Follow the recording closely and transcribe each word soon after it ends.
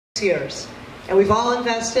years. And we've all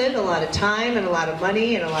invested a lot of time and a lot of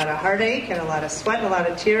money and a lot of heartache and a lot of sweat and a lot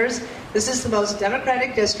of tears. This is the most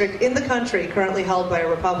Democratic district in the country currently held by a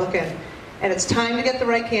Republican. And it's time to get the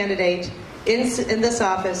right candidate in this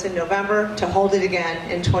office in November to hold it again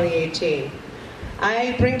in 2018.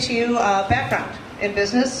 I bring to you a background in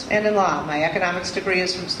business and in law. My economics degree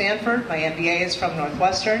is from Stanford. My MBA is from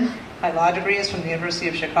Northwestern. My law degree is from the University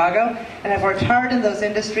of Chicago. And I've worked hard in those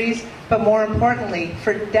industries, but more importantly,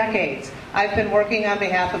 for decades, I've been working on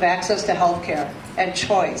behalf of access to health care and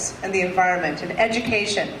choice and the environment and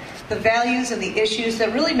education, the values and the issues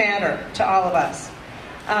that really matter to all of us.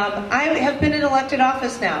 I have been in elected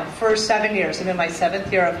office now for 7 years. I'm in my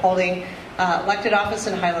 7th year of holding elected office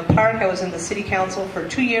in Highland Park. I was in the city council for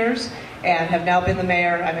 2 years and have now been the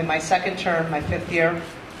mayor. I'm in my 2nd term, my 5th year.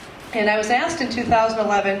 And I was asked in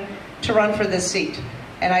 2011 to run for this seat.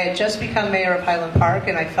 And I had just become mayor of Highland Park,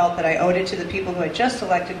 and I felt that I owed it to the people who had just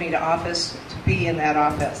elected me to office to be in that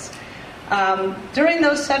office. During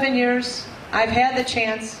those 7 years, I've had the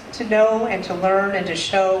chance to know and to learn and to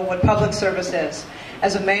show what public service is.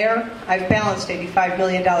 As a mayor, I've balanced $85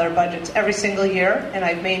 million budgets every single year, and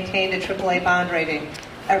I've maintained a AAA bond rating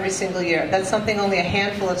every single year. That's something only a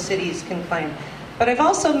handful of cities can claim. But I've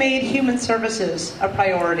also made human services a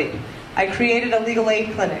priority. I created a legal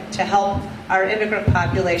aid clinic to help our immigrant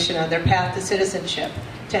population on their path to citizenship,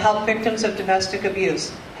 to help victims of domestic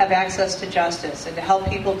abuse have access to justice, and to help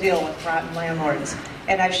people deal with rotten landlords.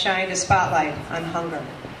 And I've shined a spotlight on hunger.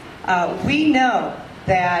 We know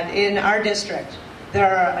that in our district,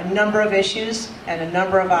 there are a number of issues and a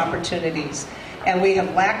number of opportunities. And we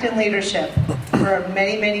have lacked in leadership for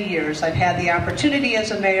many, many years. I've had the opportunity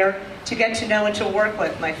as a mayor to get to know and to work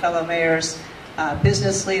with my fellow mayors,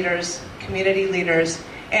 business leaders, community leaders,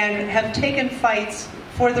 and have taken fights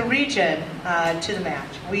for the region to the match.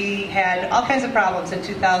 We had all kinds of problems in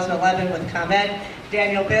 2011 with ComEd.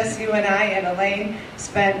 Daniel Biss, you and I, and Elaine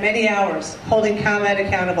spent many hours holding ComEd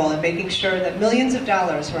accountable and making sure that millions of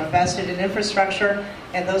dollars were invested in infrastructure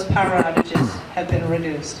and those power outages have been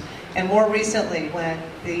reduced. And more recently, when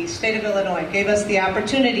the state of Illinois gave us the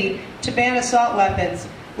opportunity to ban assault weapons,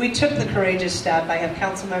 we took the courageous step. I have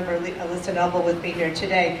Councilmember Alyssa Noble with me here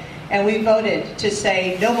today, and we voted to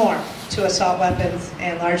say no more to assault weapons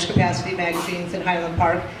and large capacity magazines in Highland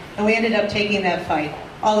Park, and we ended up taking that fight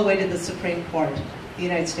all the way to the Supreme Court, the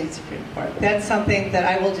United States Supreme Court. That's something that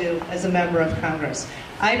I will do as a member of Congress.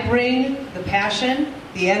 I bring the passion,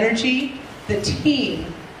 the energy, the team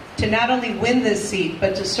to not only win this seat,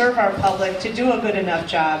 but to serve our public, to do a good enough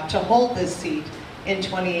job to hold this seat in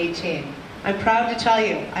 2018. I'm proud to tell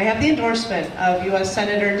you, I have the endorsement of U.S.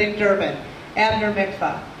 Senator Dick Durbin, Abner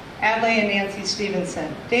Mikva, Adlai and Nancy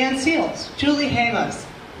Stevenson, Dan Seals, Julie Hamos,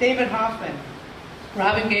 David Hoffman,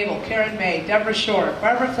 Robin Gable, Karen May, Deborah Shore,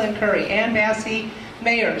 Barbara Flynn Curry, Ann Massey,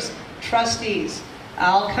 mayors, trustees,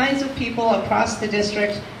 all kinds of people across the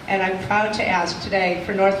district, and I'm proud to ask today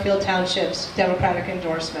for Northfield Township's Democratic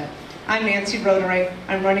endorsement. I'm Nancy Rotering.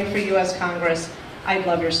 I'm running for U.S. Congress. I'd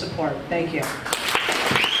love your support. Thank you.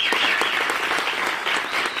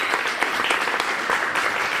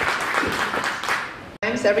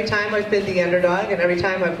 Every time I've been the underdog and every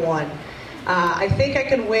time I've won. I think I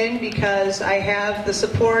can win because I have the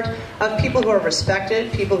support of people who are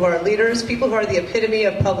respected, people who are leaders, people who are the epitome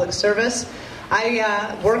of public service.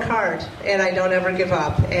 I work hard and I don't ever give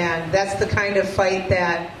up, and that's the kind of fight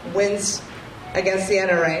that wins against the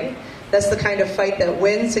NRA. That's the kind of fight that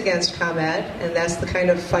wins against ComEd, and that's the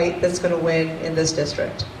kind of fight that's going to win in this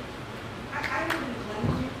district.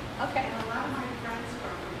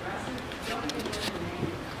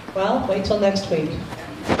 Well, wait till next week.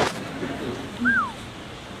 I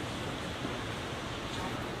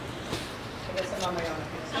guess I'm on my own.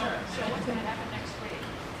 So what's going to happen next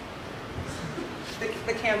week?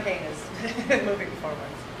 The campaign is moving forward.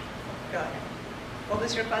 Go ahead. What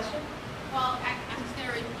was your question? Well, I'm just going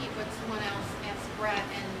to repeat what someone else asked Brett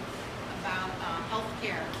about health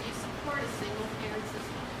care. Do you support a single-payer system?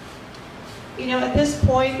 You know, at this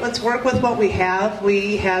point, let's work with what we have.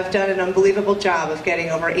 We have done an unbelievable job of getting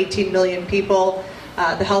over 18 million people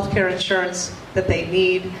the health care insurance that they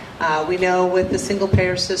need. We know with the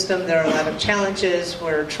single-payer system, there are a lot of challenges.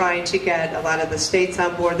 We're trying to get a lot of the states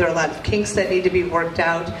on board. There are a lot of kinks that need to be worked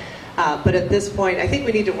out. But at this point, I think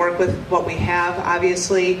we need to work with what we have.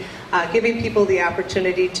 Obviously, giving people the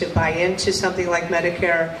opportunity to buy into something like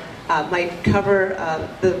Medicare might cover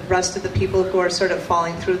the rest of the people who are sort of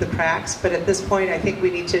falling through the cracks. But at this point, I think we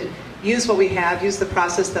need to use what we have, use the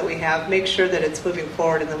process that we have, make sure that it's moving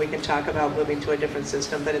forward, and then we can talk about moving to a different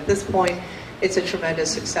system. But at this point, it's a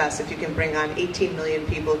tremendous success if you can bring on 18 million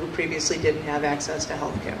people who previously didn't have access to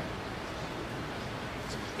health care.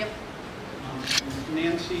 Yep.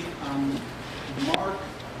 Nancy, Mark,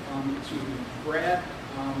 Brad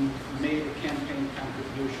made a campaign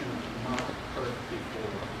contribution to Mark Kirk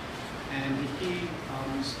before, and he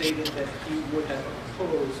stated that he would have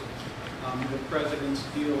opposed the president's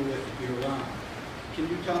deal with Iran. Can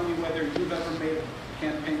you tell me whether you've ever made a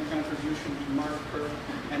campaign contribution to Mark Kirk,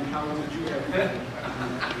 and how would you have done it?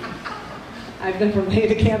 I've never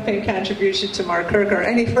made a campaign contribution to Mark Kirk or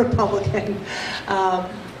any Republican.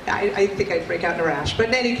 I think I'd break out in a rash. But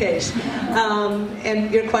in any case,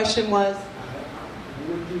 and your question was?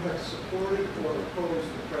 Would you have supported or opposed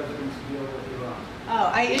the president's deal with Iran?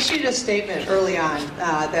 Oh, I issued a statement early on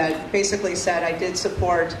that basically said I did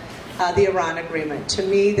support the Iran agreement. To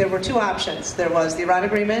me, there were two options. There was the Iran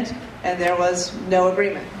agreement, and there was no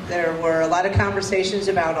agreement. There were a lot of conversations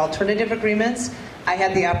about alternative agreements. I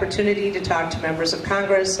had the opportunity to talk to members of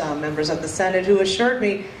Congress, members of the Senate, who assured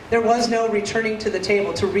me there was no returning to the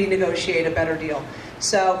table to renegotiate a better deal.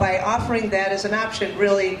 So by offering that as an option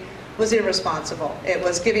really was irresponsible. It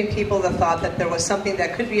was giving people the thought that there was something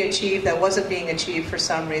that could be achieved that wasn't being achieved for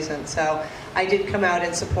some reason. So I did come out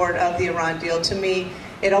in support of the Iran deal. To me,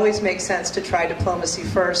 it always makes sense to try diplomacy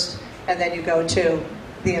first, and then you go to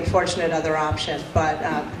the unfortunate other option. But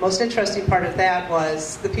the most interesting part of that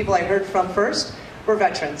was the people I heard from first were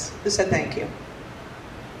veterans who said thank you.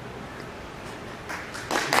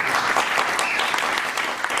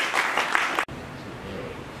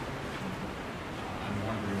 I'm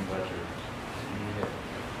wondering whether you have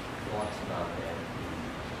thoughts about that,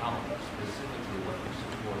 how specifically what you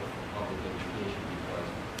support for public education, because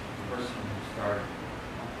the person who started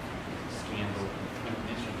the scandal in Flint,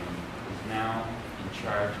 Michigan is now in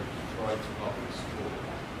charge of Detroit's public school.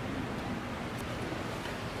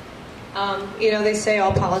 You know, they say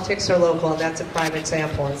all politics are local, and that's a prime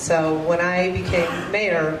example. And so when I became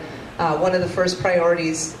mayor, one of the first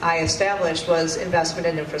priorities I established was investment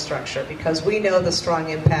in infrastructure, because we know the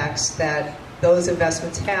strong impacts that those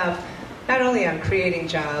investments have, not only on creating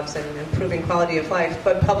jobs and improving quality of life,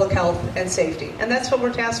 but public health and safety. And that's what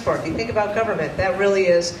we're tasked for. If you think about government, that really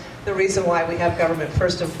is the reason why we have government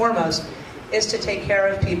first and foremost, is to take care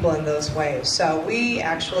of people in those ways. So we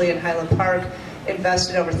actually in Highland Park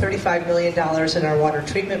invested over $35 million in our water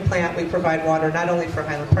treatment plant. We provide water not only for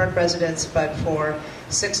Highland Park residents, but for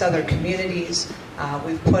 6 other communities.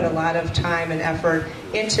 We've put a lot of time and effort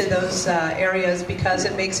into those areas because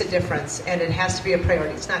it makes a difference, and it has to be a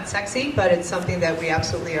priority. It's not sexy, but it's something that we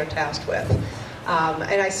absolutely are tasked with.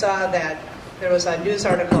 And I saw that there was a news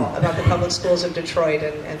article about the public schools of Detroit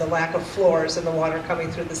and the lack of floors and the water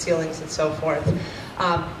coming through the ceilings and so forth.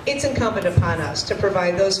 It's incumbent upon us to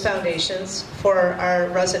provide those foundations for our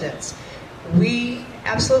residents. We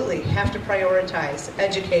absolutely have to prioritize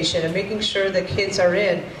education and making sure that kids are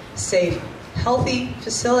in safe, healthy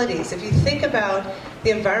facilities. If you think about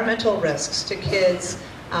the environmental risks to kids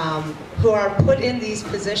who are put in these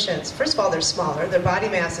positions, first of all, they're smaller, their body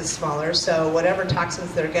mass is smaller, so whatever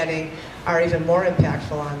toxins they're getting are even more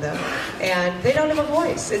impactful on them. And they don't have a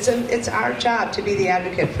voice. It's our job to be the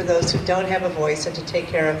advocate for those who don't have a voice and to take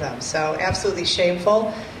care of them. So absolutely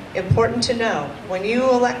shameful. Important to know, when you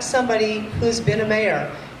elect somebody who's been a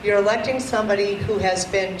mayor, you're electing somebody who has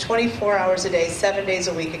been 24 hours a day, 7 days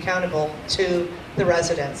a week accountable to the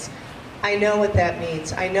residents. I know what that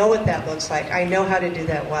means. I know what that looks like. I know how to do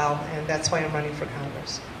that well, and that's why I'm running for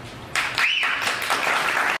Congress.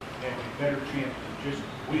 Have a better chance to just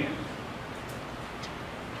win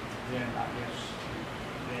than, I guess,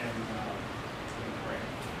 than Brad.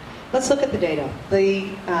 Let's look at the data.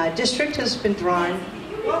 The district has been drawn.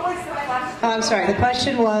 What was the question? I'm sorry. The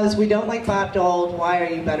question was, we don't like Bob Dole. Why are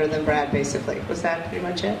you better than Brad, basically? Was that pretty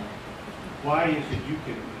much it? Why is it you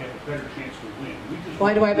can have a better chance to win?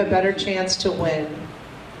 Why do I have a better chance to win?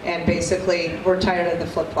 And basically, we're tired of the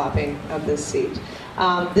flip-flopping of this seat.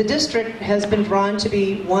 The district has been drawn to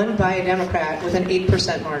be won by a Democrat with an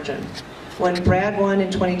 8% margin. When Brad won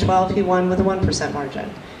in 2012, he won with a 1% margin.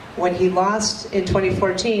 When he lost in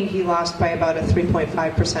 2014, he lost by about a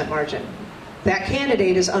 3.5% margin. That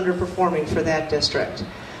candidate is underperforming for that district.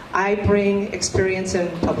 I bring experience in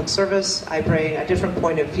public service. I bring a different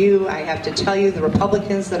point of view. I have to tell you, the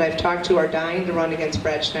Republicans that I've talked to are dying to run against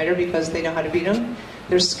Brad Schneider because they know how to beat him.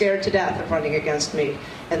 They're scared to death of running against me.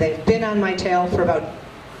 And they've been on my tail for about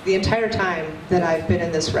the entire time that I've been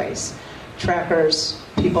in this race. Trackers,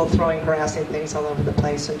 people throwing harassing things all over the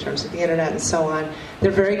place in terms of the internet and so on.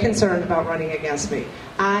 They're very concerned about running against me.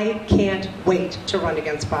 I can't wait to run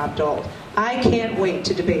against Bob Dole. I can't wait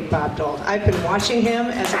to debate Bob Dole. I've been watching him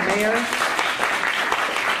as a mayor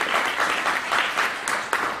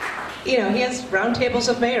you know, he has roundtables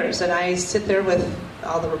of mayors, and I sit there with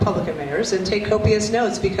all the Republican mayors and take copious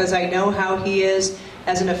notes because I know how he is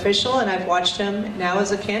as an official, and I've watched him now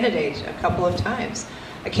as a candidate a couple of times.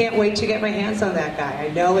 I can't wait to get my hands on that guy. I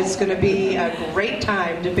know it's going to be a great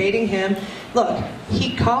time debating him. Look,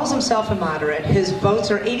 he calls himself a moderate. His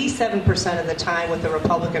votes are 87% of the time with the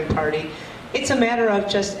Republican Party. It's a matter of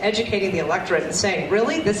just educating the electorate and saying,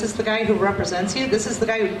 really, this is the guy who represents you? This is the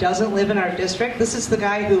guy who doesn't live in our district? This is the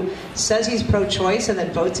guy who says he's pro-choice and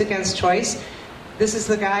then votes against choice? This is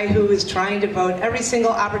the guy who is trying to vote every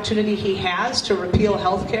single opportunity he has to repeal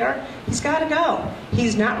health care? He's got to go.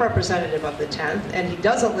 He's not representative of the 10th, and he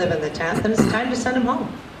doesn't live in the 10th, and it's time to send him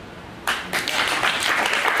home.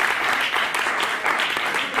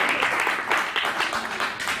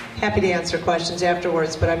 Happy to answer questions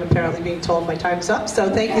afterwards, but I'm apparently being told my time's up.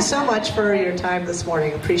 So thank you so much for your time this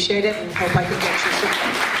morning. Appreciate it, and hope I can get you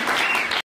some.